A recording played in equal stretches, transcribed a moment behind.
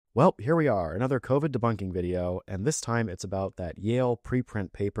Well, here we are, another COVID debunking video, and this time it's about that Yale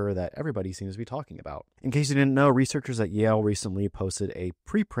preprint paper that everybody seems to be talking about. In case you didn't know, researchers at Yale recently posted a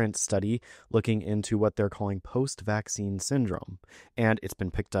preprint study looking into what they're calling post-vaccine syndrome, and it's been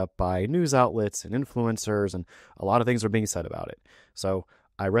picked up by news outlets and influencers, and a lot of things are being said about it. So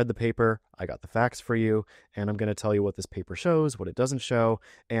I read the paper, I got the facts for you, and I'm going to tell you what this paper shows, what it doesn't show,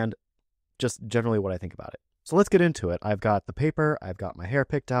 and just generally what I think about it. So let's get into it. I've got the paper, I've got my hair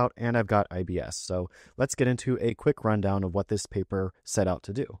picked out, and I've got IBS. So let's get into a quick rundown of what this paper set out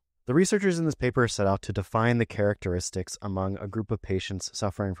to do. The researchers in this paper set out to define the characteristics among a group of patients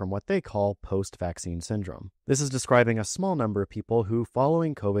suffering from what they call post-vaccine syndrome. This is describing a small number of people who,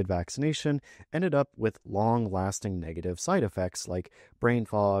 following COVID vaccination, ended up with long-lasting negative side effects like brain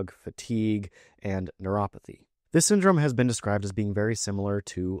fog, fatigue, and neuropathy. This syndrome has been described as being very similar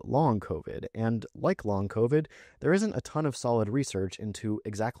to long COVID, and like long COVID, there isn't a ton of solid research into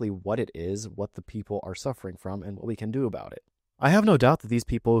exactly what it is, what the people are suffering from, and what we can do about it. I have no doubt that these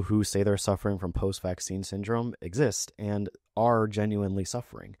people who say they're suffering from post-vaccine syndrome exist and are genuinely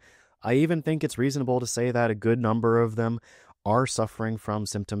suffering. I even think it's reasonable to say that a good number of them are suffering from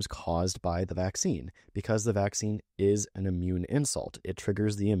symptoms caused by the vaccine, because the vaccine is an immune insult. It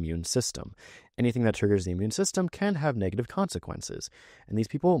triggers the immune system. Anything that triggers the immune system can have negative consequences, and these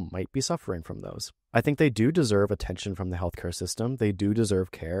people might be suffering from those. I think they do deserve attention from the healthcare system, they do deserve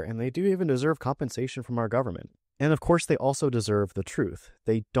care, and they do even deserve compensation from our government. And of course, they also deserve the truth.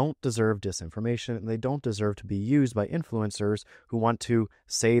 They don't deserve disinformation, and they don't deserve to be used by influencers who want to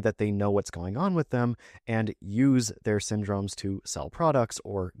say that they know what's going on with them and use their syndromes to sell products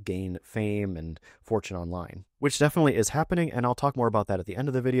or gain fame and fortune online, which definitely is happening, and I'll talk more about that at the end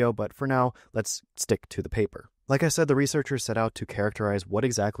of the video, but for now, let's stick to the paper. Like I said, the researchers set out to characterize what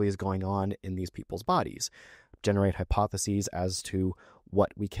exactly is going on in these people's bodies, generate hypotheses as to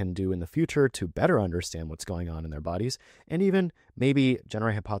what we can do in the future to better understand what's going on in their bodies, and even maybe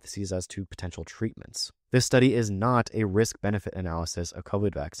generate hypotheses as to potential treatments. This study is not a risk-benefit analysis of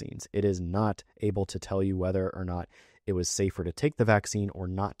COVID vaccines. It is not able to tell you whether or not it was safer to take the vaccine or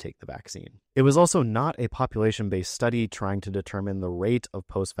not take the vaccine. It was also not a population-based study trying to determine the rate of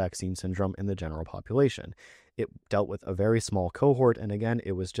post-vaccine syndrome in the general population. It dealt with a very small cohort, and again,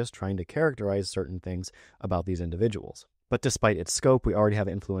 it was just trying to characterize certain things about these individuals. But despite its scope, we already have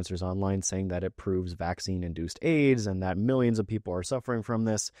influencers online saying that it proves vaccine-induced AIDS and that millions of people are suffering from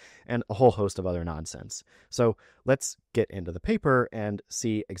this, and a whole host of other nonsense. So let's get into the paper and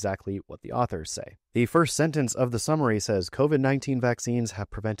see exactly what the authors say. The first sentence of the summary says, COVID-19 vaccines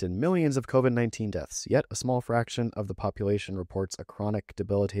have prevented millions of COVID-19 deaths, yet a small fraction of the population reports a chronic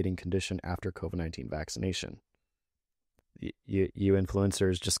debilitating condition after COVID-19 vaccination. You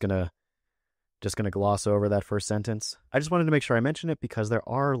influencers just gonna gloss over that first sentence. I just wanted to make sure I mention it because there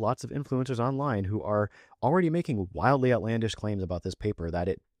are lots of influencers online who are already making wildly outlandish claims about this paper that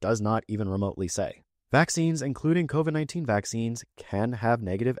it does not even remotely say. Vaccines, including COVID-19 vaccines, can have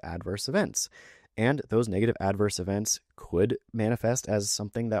negative adverse events, and those negative adverse events could manifest as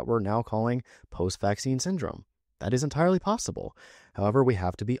something that we're now calling post-vaccine syndrome. That is entirely possible. However, we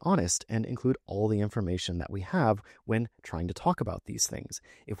have to be honest and include all the information that we have when trying to talk about these things.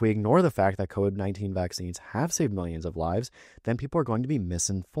 If we ignore the fact that COVID-19 vaccines have saved millions of lives, then people are going to be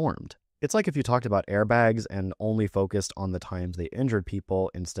misinformed. It's like if you talked about airbags and only focused on the times they injured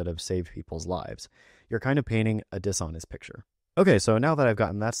people instead of saved people's lives. You're kind of painting a dishonest picture. Okay, so now that I've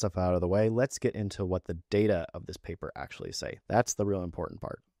gotten that stuff out of the way, let's get into what the data of this paper actually say. That's the real important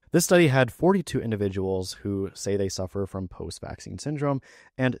part. This study had 42 individuals who say they suffer from post-vaccine syndrome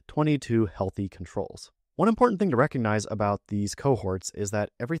and 22 healthy controls. One important thing to recognize about these cohorts is that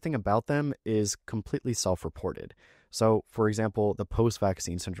everything about them is completely self-reported. So, for example, the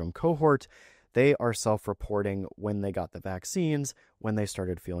post-vaccine syndrome cohort, they are self-reporting when they got the vaccines, when they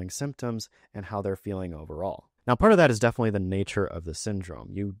started feeling symptoms, and how they're feeling overall. Now, part of that is definitely the nature of the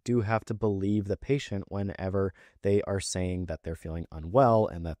syndrome. You do have to believe the patient whenever they are saying that they're feeling unwell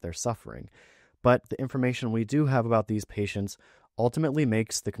and that they're suffering. But the information we do have about these patients ultimately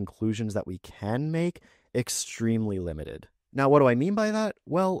makes the conclusions that we can make extremely limited. Now, what do I mean by that?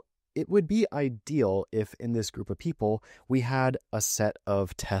 Well, it would be ideal if in this group of people we had a set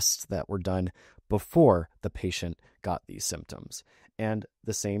of tests that were done before the patient got these symptoms, and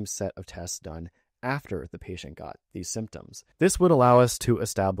the same set of tests done after the patient got these symptoms. This would allow us to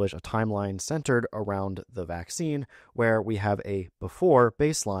establish a timeline centered around the vaccine where we have a before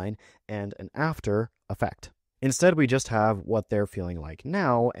baseline and an after effect. Instead, we just have what they're feeling like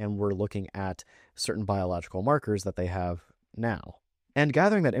now, and we're looking at certain biological markers that they have now. And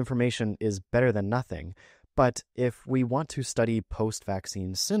gathering that information is better than nothing, But if we want to study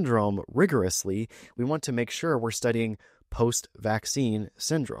post-vaccine syndrome rigorously, we want to make sure we're studying post-vaccine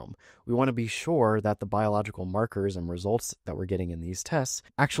syndrome. We want to be sure that the biological markers and results that we're getting in these tests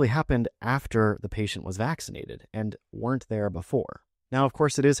actually happened after the patient was vaccinated and weren't there before. Now, of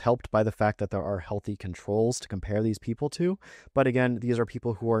course, it is helped by the fact that there are healthy controls to compare these people to. But again, these are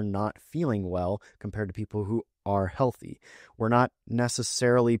people who are not feeling well compared to people who are healthy. We're not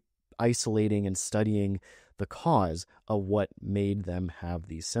necessarily isolating and studying the cause of what made them have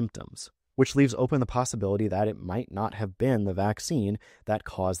these symptoms, which leaves open the possibility that it might not have been the vaccine that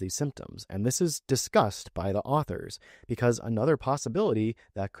caused these symptoms. And this is discussed by the authors because another possibility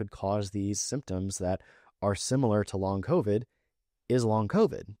that could cause these symptoms that are similar to long COVID is long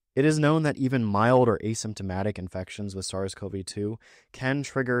COVID. It is known that even mild or asymptomatic infections with SARS-CoV-2 can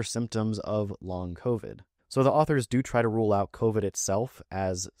trigger symptoms of long COVID. So the authors do try to rule out COVID itself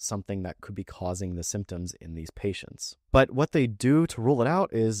as something that could be causing the symptoms in these patients. But what they do to rule it out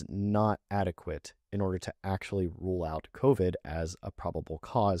is not adequate in order to actually rule out COVID as a probable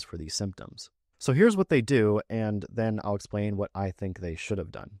cause for these symptoms. So here's what they do, and then I'll explain what I think they should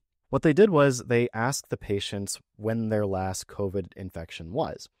have done. What they did was they asked the patients when their last COVID infection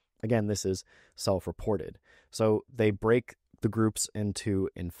was. Again, this is self-reported. So they break the groups into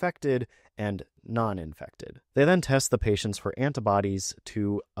infected and non-infected. They then test the patients for antibodies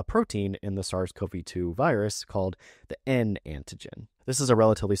to a protein in the SARS-CoV-2 virus called the N antigen. This is a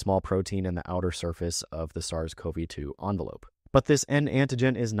relatively small protein in the outer surface of the SARS-CoV-2 envelope. But this N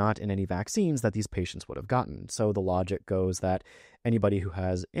antigen is not in any vaccines that these patients would have gotten. So the logic goes that anybody who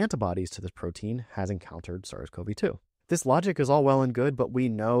has antibodies to this protein has encountered SARS-CoV-2. This logic is all well and good, but we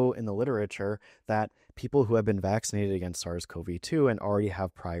know in the literature that people who have been vaccinated against SARS-CoV-2 and already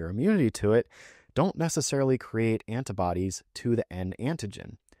have prior immunity to it don't necessarily create antibodies to the N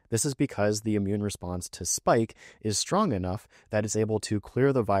antigen. This is because the immune response to spike is strong enough that it's able to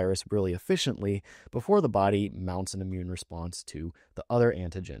clear the virus really efficiently before the body mounts an immune response to the other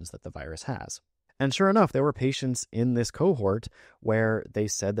antigens that the virus has. And sure enough, there were patients in this cohort where they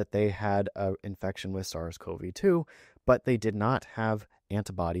said that they had an infection with SARS-CoV-2, but they did not have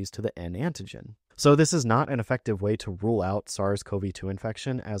antibodies to the N antigen. So this is not an effective way to rule out SARS-CoV-2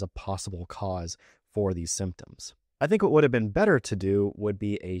 infection as a possible cause for these symptoms. I think what would have been better to do would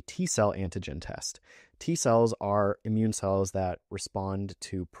be a T-cell antigen test. T-cells are immune cells that respond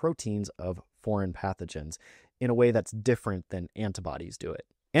to proteins of foreign pathogens in a way that's different than antibodies do it.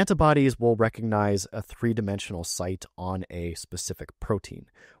 Antibodies will recognize a three-dimensional site on a specific protein,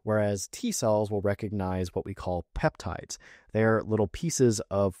 whereas T-cells will recognize what we call peptides. They're little pieces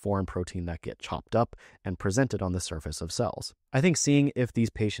of foreign protein that get chopped up and presented on the surface of cells. I think seeing if these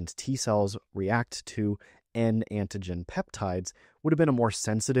patients' T-cells react to N antigen peptides would have been a more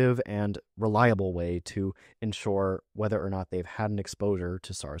sensitive and reliable way to ensure whether or not they've had an exposure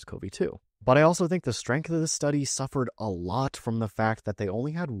to SARS-CoV-2. But I also think the strength of this study suffered a lot from the fact that they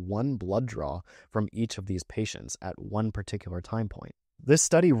only had one blood draw from each of these patients at one particular time point. This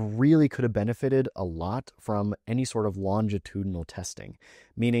study really could have benefited a lot from any sort of longitudinal testing,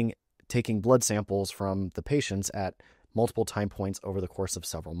 meaning taking blood samples from the patients at multiple time points over the course of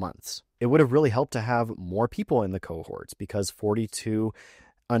several months. It would have really helped to have more people in the cohorts because 42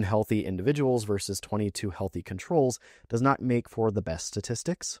 unhealthy individuals versus 22 healthy controls does not make for the best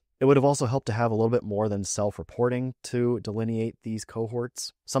statistics. It would have also helped to have a little bit more than self-reporting to delineate these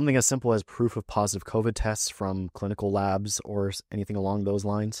cohorts. Something as simple as proof of positive COVID tests from clinical labs or anything along those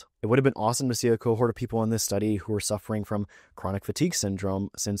lines. It would have been awesome to see a cohort of people in this study who were suffering from chronic fatigue syndrome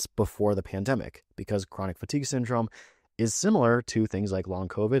since before the pandemic, because chronic fatigue syndrome is similar to things like long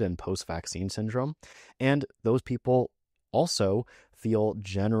COVID and post-vaccine syndrome. And those people also feel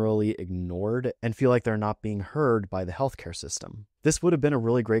generally ignored and feel like they're not being heard by the healthcare system. This would have been a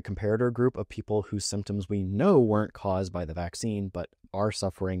really great comparator group of people whose symptoms we know weren't caused by the vaccine, but are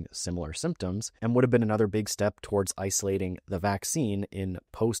suffering similar symptoms, and would have been another big step towards isolating the vaccine in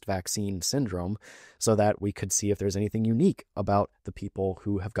post-vaccine syndrome so that we could see if there's anything unique about the people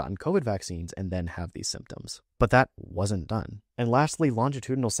who have gotten COVID vaccines and then have these symptoms. But that wasn't done. And lastly,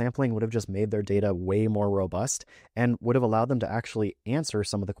 longitudinal sampling would have just made their data way more robust and would have allowed them to actually answer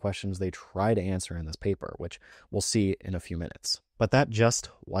some of the questions they try to answer in this paper, which we'll see in a few minutes. But that just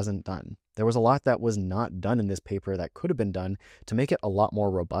wasn't done. There was a lot that was not done in this paper that could have been done to make it a lot more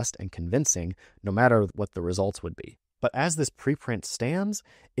robust and convincing, no matter what the results would be. But as this preprint stands,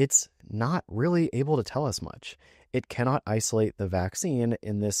 it's not really able to tell us much. It cannot isolate the vaccine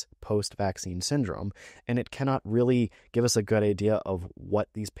in this post-vaccine syndrome, and it cannot really give us a good idea of what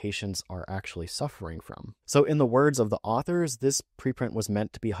these patients are actually suffering from. So in the words of the authors, this preprint was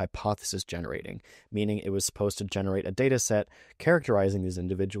meant to be hypothesis generating, meaning it was supposed to generate a data set characterizing these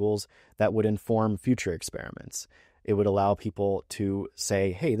individuals that would inform future experiments. It would allow people to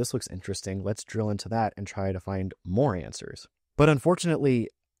say, hey, this looks interesting, let's drill into that and try to find more answers. But unfortunately,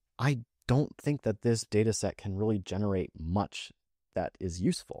 I don't think that this data set can really generate much that is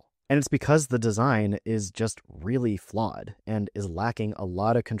useful. And it's because the design is just really flawed and is lacking a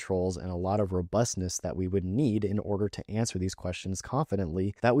lot of controls and a lot of robustness that we would need in order to answer these questions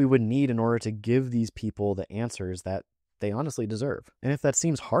confidently, that we would need in order to give these people the answers that they honestly deserve. And if that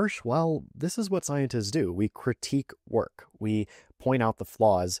seems harsh, well, this is what scientists do. We critique work. We point out the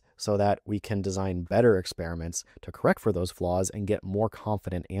flaws so that we can design better experiments to correct for those flaws and get more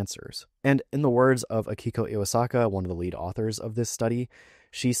confident answers. And in the words of Akiko Iwasaka, one of the lead authors of this study,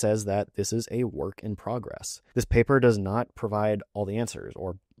 she says that this is a work in progress. This paper does not provide all the answers,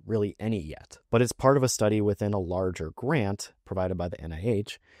 or really any yet, but it's part of a study within a larger grant provided by the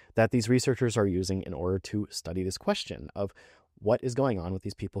NIH that these researchers are using in order to study this question of what is going on with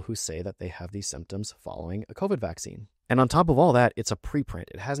these people who say that they have these symptoms following a COVID vaccine. And on top of all that, it's a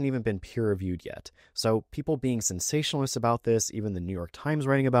preprint. It hasn't even been peer-reviewed yet. So people being sensationalist about this, even the New York Times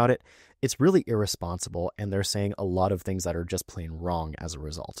writing about it, it's really irresponsible, and they're saying a lot of things that are just plain wrong as a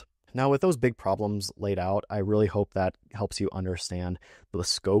result. Now, with those big problems laid out, I really hope that helps you understand the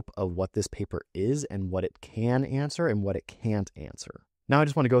scope of what this paper is and what it can answer and what it can't answer. Now, I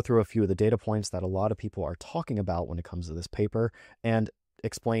just want to go through a few of the data points that a lot of people are talking about when it comes to this paper and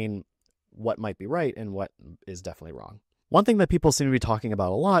explain what might be right and what is definitely wrong. One thing that people seem to be talking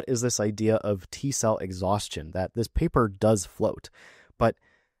about a lot is this idea of T-cell exhaustion, that this paper does float, but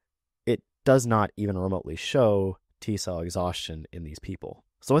it does not even remotely show T-cell exhaustion in these people.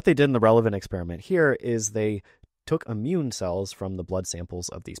 So what they did in the relevant experiment here is they took immune cells from the blood samples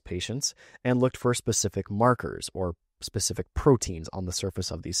of these patients and looked for specific markers or specific proteins on the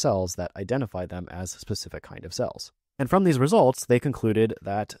surface of these cells that identify them as a specific kind of cells. And from these results, they concluded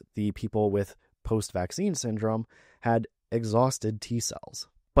that the people with post-vaccine syndrome had exhausted T cells.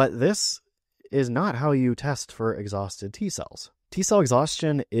 But this is not how you test for exhausted T cells. T-cell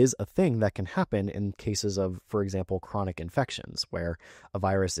exhaustion is a thing that can happen in cases of, for example, chronic infections, where a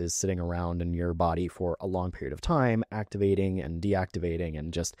virus is sitting around in your body for a long period of time, activating and deactivating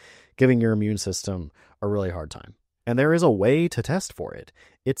and just giving your immune system a really hard time. And there is a way to test for it.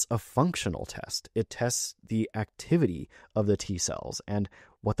 It's a functional test. It tests the activity of the T cells and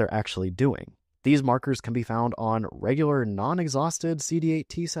what they're actually doing. These markers can be found on regular non-exhausted CD8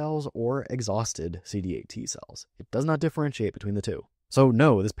 T cells or exhausted CD8 T cells. It does not differentiate between the two. So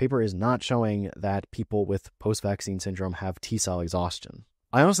no, this paper is not showing that people with post-vaccine syndrome have T cell exhaustion.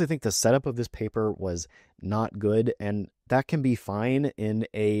 I honestly think the setup of this paper was not good, and that can be fine in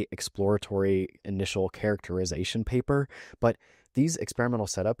a exploratory initial characterization paper, but these experimental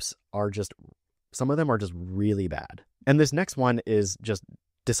setups are just, some of them are just really bad. And this next one is just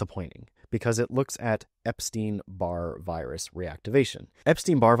disappointing because it looks at Epstein-Barr virus reactivation.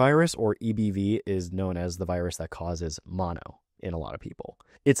 Epstein-Barr virus, or EBV, is known as the virus that causes mono in a lot of people.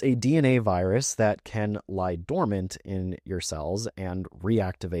 It's a DNA virus that can lie dormant in your cells and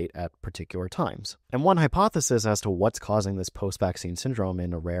reactivate at particular times. And one hypothesis as to what's causing this post-vaccine syndrome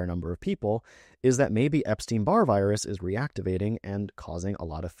in a rare number of people is that maybe Epstein-Barr virus is reactivating and causing a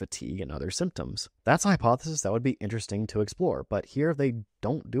lot of fatigue and other symptoms. That's a hypothesis that would be interesting to explore, but here they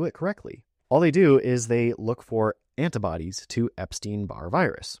don't do it correctly. All they do is they look for antibodies to Epstein-Barr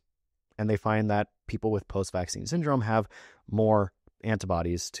virus. And they find that people with post-vaccine syndrome have more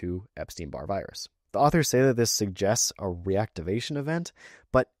antibodies to Epstein-Barr virus. The authors say that this suggests a reactivation event,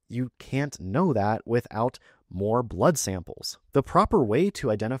 but you can't know that without more blood samples. The proper way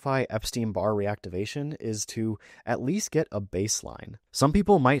to identify Epstein-Barr reactivation is to at least get a baseline. Some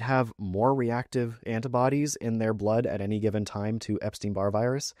people might have more reactive antibodies in their blood at any given time to Epstein-Barr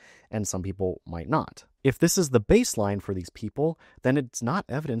virus, and some people might not. If this is the baseline for these people, then it's not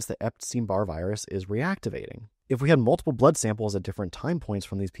evidence that Epstein-Barr virus is reactivating. If we had multiple blood samples at different time points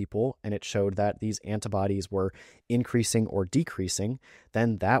from these people and it showed that these antibodies were increasing or decreasing,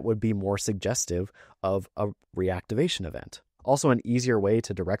 then that would be more suggestive of a reactivation event. Also, an easier way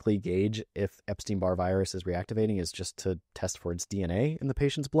to directly gauge if Epstein-Barr virus is reactivating is just to test for its DNA in the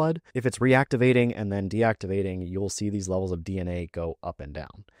patient's blood. If it's reactivating and then deactivating, you'll see these levels of DNA go up and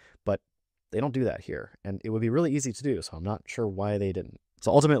down. But they don't do that here, and it would be really easy to do, so I'm not sure why they didn't.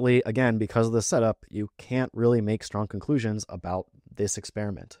 So ultimately, again, because of the setup, you can't really make strong conclusions about this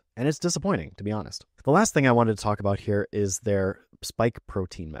experiment. And it's disappointing, to be honest. The last thing I wanted to talk about here is their spike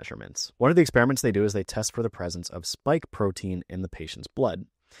protein measurements. One of the experiments they do is they test for the presence of spike protein in the patient's blood.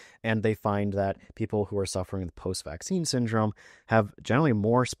 And they find that people who are suffering with post-vaccine syndrome have generally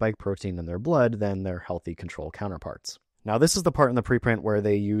more spike protein in their blood than their healthy control counterparts. Now, this is the part in the preprint where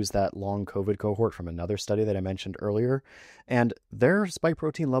they use that long COVID cohort from another study that I mentioned earlier, and their spike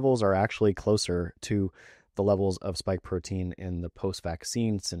protein levels are actually closer to the levels of spike protein in the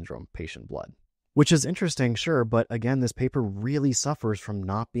post-vaccine syndrome patient blood. Which is interesting, sure, but again, this paper really suffers from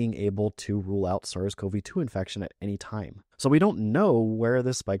not being able to rule out SARS-CoV-2 infection at any time. So we don't know where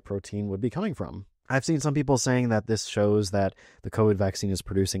this spike protein would be coming from. I've seen some people saying that this shows that the COVID vaccine is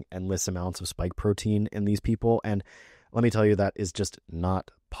producing endless amounts of spike protein in these people, and let me tell you, that is just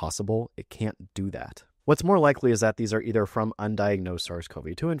not possible. It can't do that. What's more likely is that these are either from undiagnosed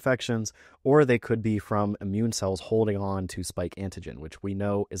SARS-CoV-2 infections, or they could be from immune cells holding on to spike antigen, which we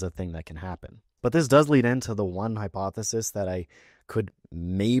know is a thing that can happen. But this does lead into the one hypothesis that I could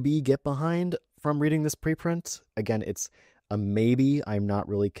maybe get behind from reading this preprint. Again, it's a maybe. I'm not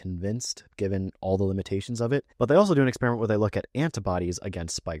really convinced given all the limitations of it. But they also do an experiment where they look at antibodies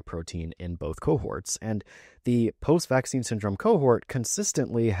against spike protein in both cohorts. And the post-vaccine syndrome cohort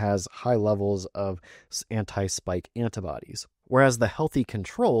consistently has high levels of anti-spike antibodies. Whereas the healthy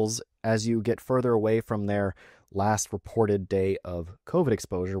controls, as you get further away from their last reported day of COVID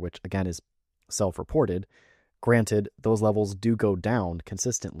exposure, which again is self-reported, granted, those levels do go down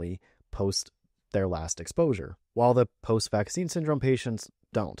consistently post their last exposure, while the post-vaccine syndrome patients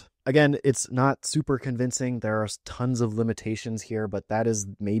don't. Again, it's not super convincing. There are tons of limitations here, but that is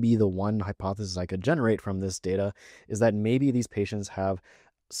maybe the one hypothesis I could generate from this data, is that maybe these patients have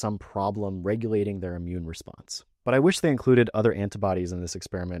some problem regulating their immune response. But I wish they included other antibodies in this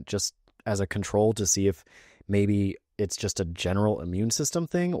experiment just as a control to see if maybe it's just a general immune system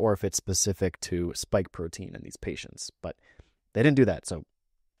thing or if it's specific to spike protein in these patients. But they didn't do that, so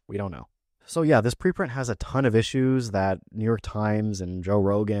we don't know. So yeah, this preprint has a ton of issues that New York Times and Joe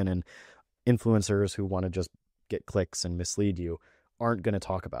Rogan and influencers who want to just get clicks and mislead you aren't going to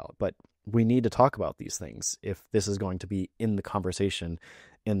talk about. But we need to talk about these things if this is going to be in the conversation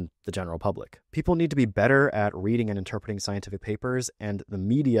in the general public. People need to be better at reading and interpreting scientific papers, and the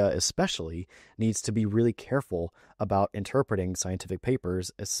media especially needs to be really careful about interpreting scientific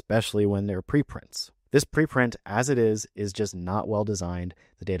papers, especially when they're preprints. This preprint, as it is just not well designed.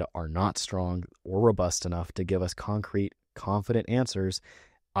 The data are not strong or robust enough to give us concrete, confident answers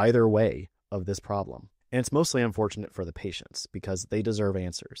either way of this problem. And it's mostly unfortunate for the patients because they deserve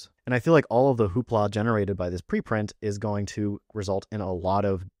answers. And I feel like all of the hoopla generated by this preprint is going to result in a lot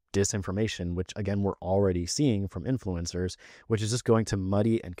of disinformation, which again, we're already seeing from influencers, which is just going to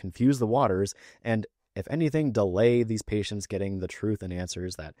muddy and confuse the waters. And if anything, delay these patients getting the truth and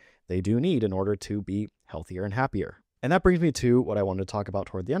answers that they do need in order to be healthier and happier. And that brings me to what I wanted to talk about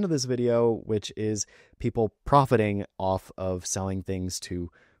toward the end of this video, which is people profiting off of selling things to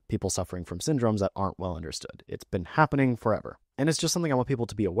people suffering from syndromes that aren't well understood. It's been happening forever. And it's just something I want people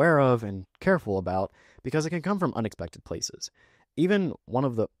to be aware of and careful about because it can come from unexpected places. Even one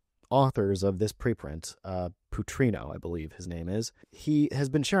of the authors of this preprint, Putrino, I believe his name is, he has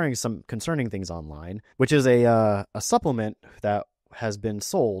been sharing some concerning things online, which is a supplement that has been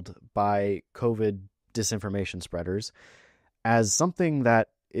sold by COVID disinformation spreaders as something that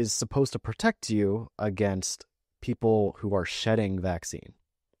is supposed to protect you against people who are shedding vaccine.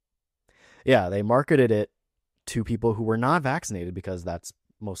 Yeah, they marketed it to people who were not vaccinated because that's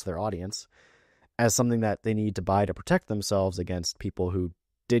most of their audience as something that they need to buy to protect themselves against people who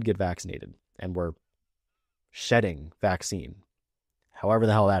did get vaccinated and were shedding vaccine. However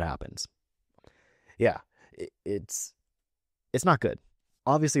the hell that happens. Yeah, it's not good.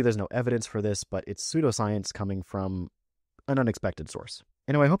 Obviously, there's no evidence for this, but it's pseudoscience coming from an unexpected source.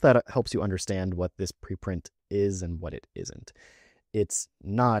 Anyway, I hope that helps you understand what this preprint is and what it isn't. It's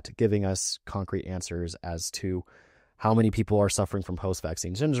not giving us concrete answers as to how many people are suffering from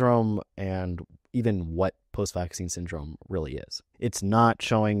post-vaccine syndrome and even what post-vaccine syndrome really is. It's not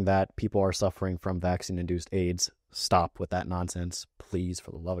showing that people are suffering from vaccine-induced AIDS. Stop with that nonsense, please,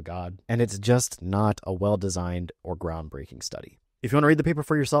 for the love of God. And it's just not a well-designed or groundbreaking study. If you want to read the paper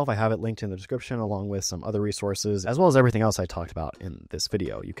for yourself, I have it linked in the description along with some other resources, as well as everything else I talked about in this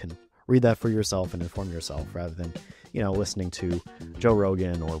video. You can read that for yourself and inform yourself rather than, listening to Joe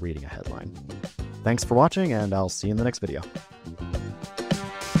Rogan or reading a headline. Thanks for watching, and I'll see you in the next video.